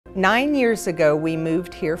9 years ago, we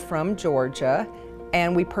moved here from Georgia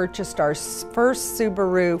and we purchased our first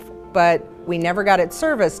Subaru, but we never got it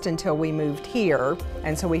serviced until we moved here.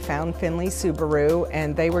 And so we found Findlay Subaru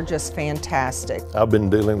and they were just fantastic. I've been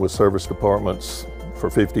dealing with service departments for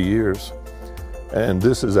 50 years. And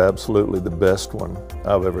this is absolutely the best one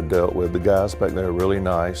I've ever dealt with. The guys back there are really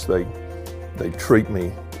nice. They treat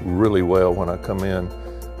me really well when I come in,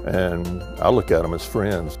 and I look at them as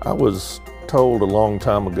friends. I was told a long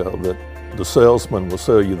time ago that the salesman will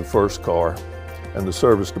sell you the first car and the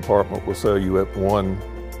service department will sell you at one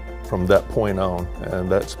from that point on,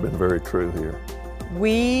 and that's been very true here.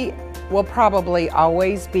 We will probably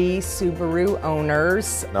always be Subaru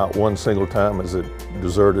owners. Not one single time has it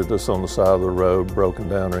deserted us on the side of the road, broken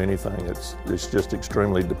down or anything. It's just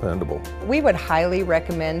extremely dependable. We would highly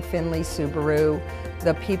recommend Findlay Subaru.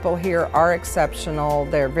 The people here are exceptional.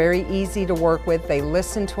 They're very easy to work with. They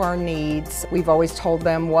listen to our needs. We've always told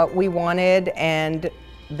them what we wanted and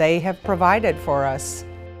they have provided for us.